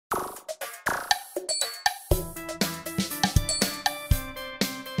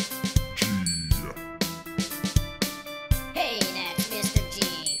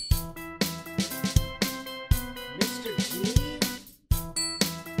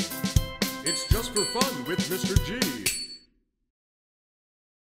Just for Fun with Mr. G.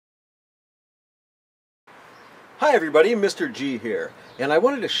 Hi everybody, Mr. G here, and I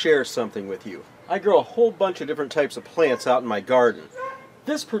wanted to share something with you. I grow a whole bunch of different types of plants out in my garden.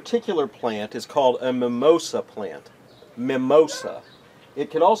 This particular plant is called a mimosa plant. Mimosa. It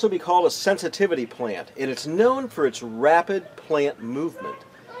can also be called a sensitivity plant, and it's known for its rapid plant movement.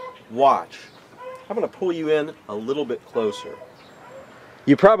 Watch. I'm going to pull you in a little bit closer.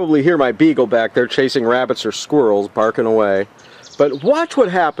 You probably hear my beagle back there chasing rabbits or squirrels barking away. But watch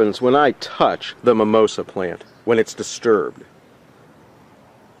what happens when I touch the mimosa plant when it's disturbed.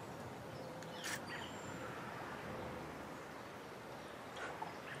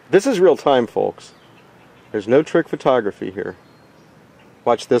 This is real time, folks. There's no trick photography here.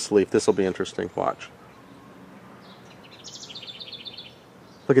 Watch this leaf. This will be interesting. Watch.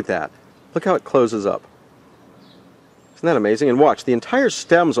 Look at that. Look how it closes up. Isn't that amazing? And watch, the entire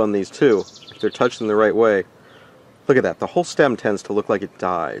stems on these too, if they're touched in the right way. Look at that. The whole stem tends to look like it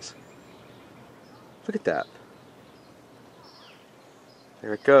dies. Look at that.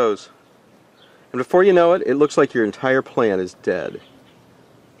 There it goes. And before you know it, it looks like your entire plant is dead.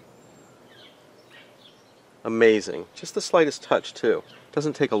 Amazing. Just the slightest touch too.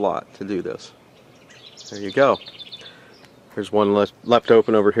 Doesn't take a lot to do this. There you go. There's one left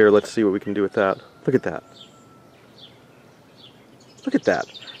open over here. Let's see what we can do with that. Look at that. Look at that.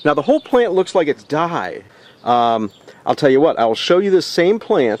 Now the whole plant looks like it's died. I'll tell you what, I'll show you this same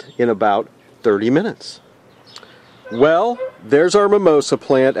plant in about 30 minutes. Well, there's our mimosa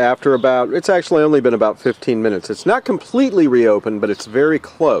plant after it's actually only been about 15 minutes. It's not completely reopened, but it's very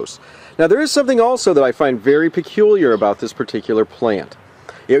close. Now there is something also that I find very peculiar about this particular plant.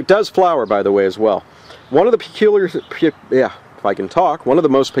 It does flower, by the way, as well. One of the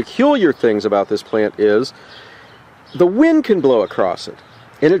most peculiar things about this plant is the wind can blow across it,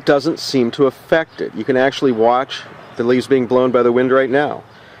 and it doesn't seem to affect it. You can actually watch the leaves being blown by the wind right now,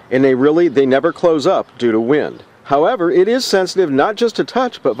 and they never close up due to wind. However, it is sensitive not just to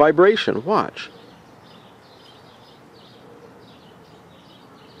touch, but vibration. Watch.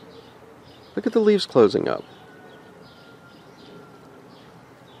 Look at the leaves closing up.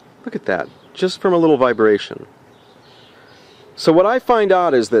 Look at that, just from a little vibration. So what I find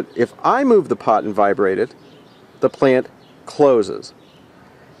out is that if I move the pot and vibrate it, the plant closes.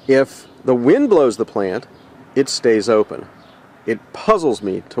 If the wind blows the plant, it stays open. It puzzles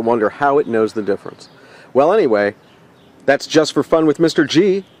me to wonder how it knows the difference. Well, anyway, that's Just for Fun with Mr.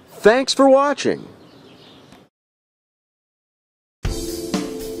 G. Thanks for watching.